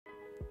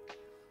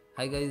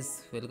Hi guys,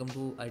 welcome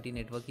to IT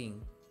Networking.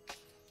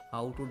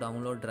 How to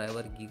download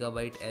driver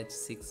gigabyte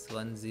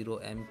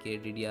H610M K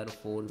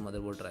DDR4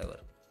 Motherboard driver.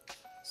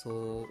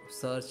 So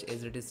search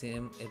as it is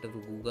same at the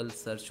Google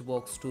search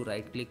box to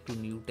right click to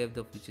new tab,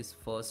 which is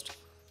first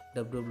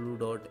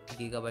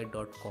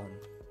www.gigabyte.com.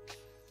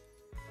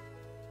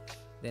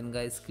 Then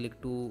guys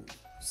click to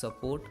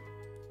support.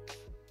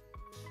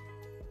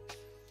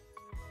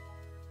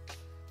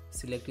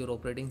 Select your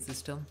operating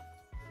system.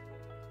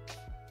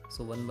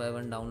 So one by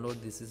one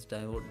download. This is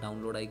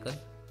download icon.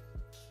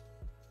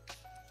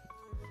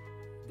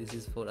 This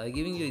is for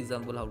giving you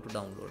example how to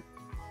download.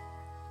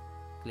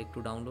 Click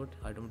to download,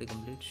 automatically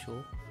complete,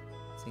 show,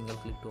 single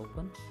click to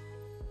open,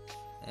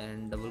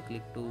 and double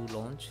click to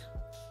launch.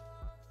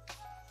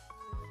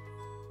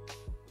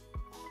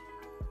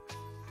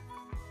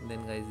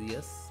 Then guys,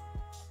 yes.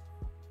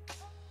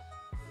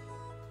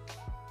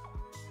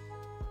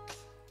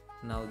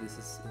 Now this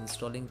is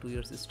installing to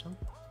your system.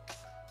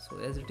 So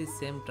as it is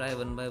same, try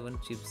one by one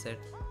chipset.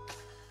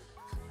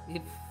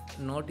 If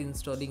not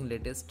installing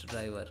latest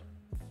driver,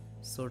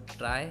 so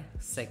try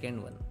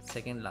second one,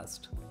 second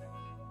last.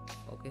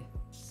 Okay,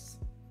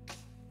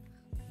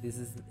 this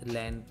is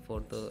LAN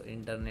for the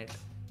internet,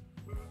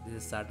 this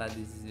is SATA,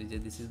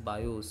 this is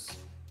BIOS.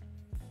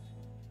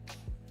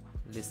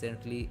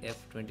 Recently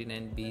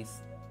F29B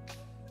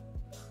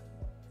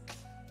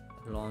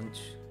launch.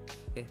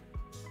 Okay,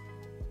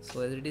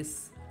 so as it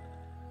is,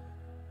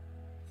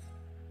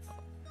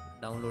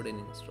 download and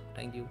install.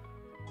 Thank you.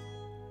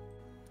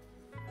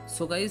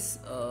 So guys,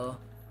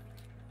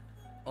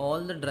 all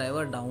the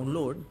driver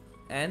download,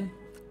 and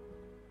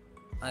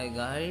I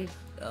got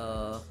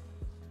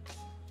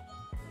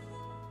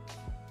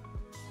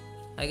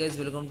hi guys,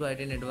 welcome to IT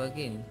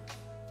Networking.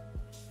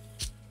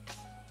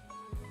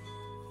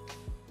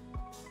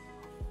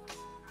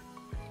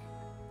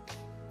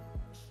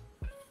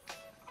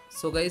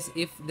 So guys,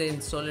 if the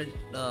installed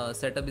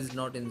setup is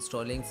not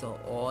installing, so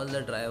all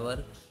the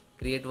driver,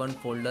 create one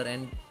folder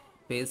and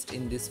paste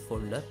in this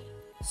folder.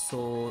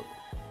 So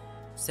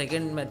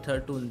second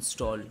method to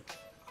install,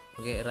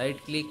 okay, right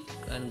click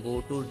and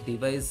go to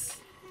device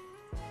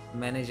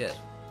manager.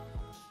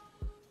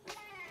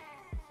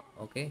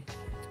 Okay,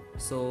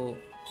 so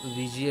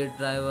VGA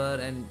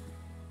driver and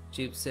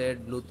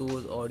chipset,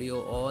 Bluetooth,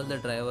 audio, all the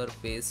driver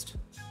paste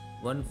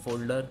one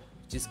folder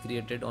which is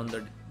created on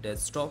the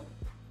desktop.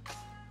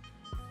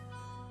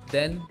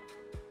 Then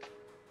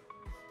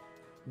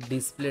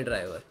display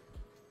driver,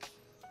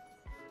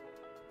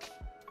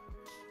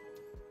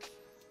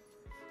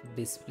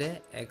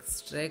 display,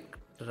 extract,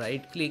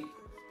 right click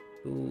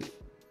to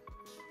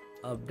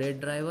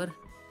update driver,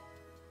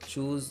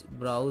 choose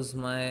browse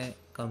my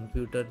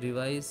computer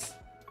device,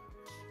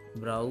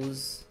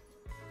 browse,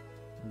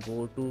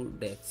 go to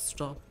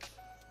desktop,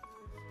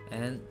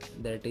 and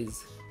that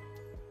is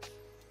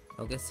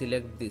okay.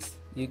 Select this.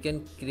 You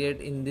can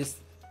create in this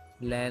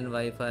LAN,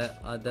 Wi-Fi,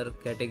 other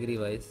category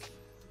wise,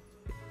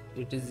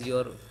 it is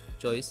your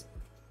choice.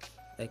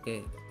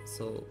 Okay,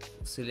 so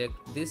select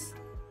this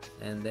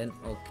and then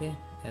okay,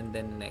 and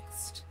then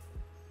next.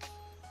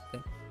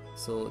 Okay,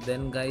 so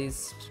then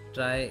guys,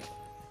 try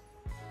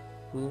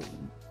to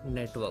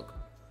network.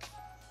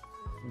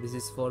 This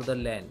is for the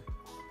LAN.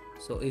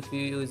 So if you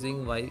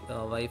using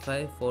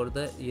Wi-Fi, for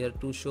the here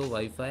to show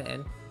Wi-Fi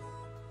and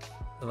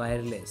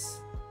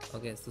wireless.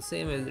 Okay, so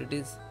same as it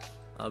is,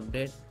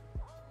 update,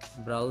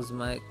 browse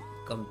my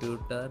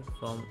computer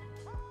from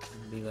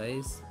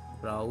device,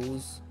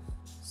 browse,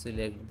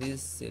 select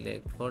this,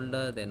 select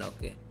folder, then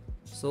okay.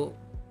 So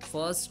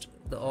first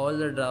all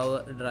the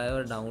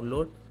driver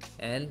download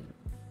and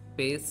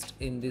paste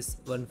in this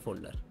one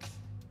folder.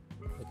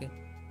 Okay,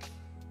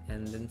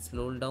 and then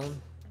scroll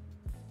down.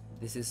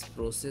 This is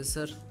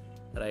processor,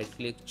 right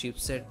click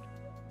chipset.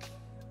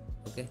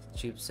 Okay,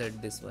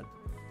 chipset, this one,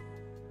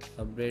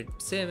 update,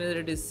 same as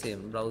it is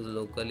same, browse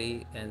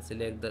locally and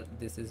select the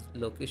this is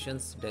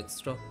locations,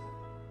 desktop.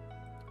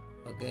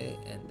 Okay,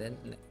 and then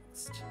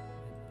next.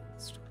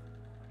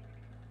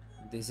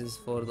 This is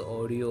for the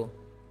audio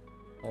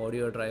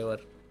driver.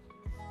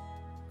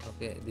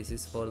 Okay, this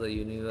is for the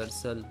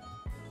universal.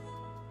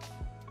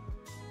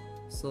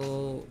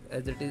 So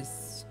as it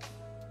is,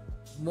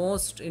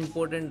 most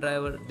important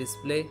driver,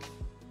 display,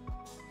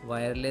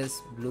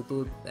 wireless,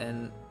 Bluetooth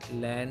and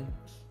LAN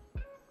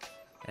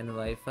and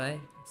Wi-Fi,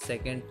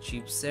 second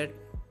chipset,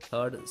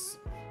 third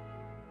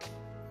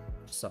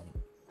sound.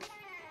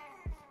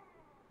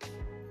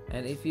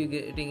 And if you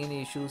getting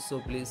any issues, so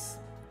please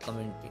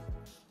comment me.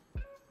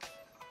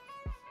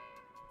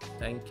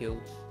 Thank you.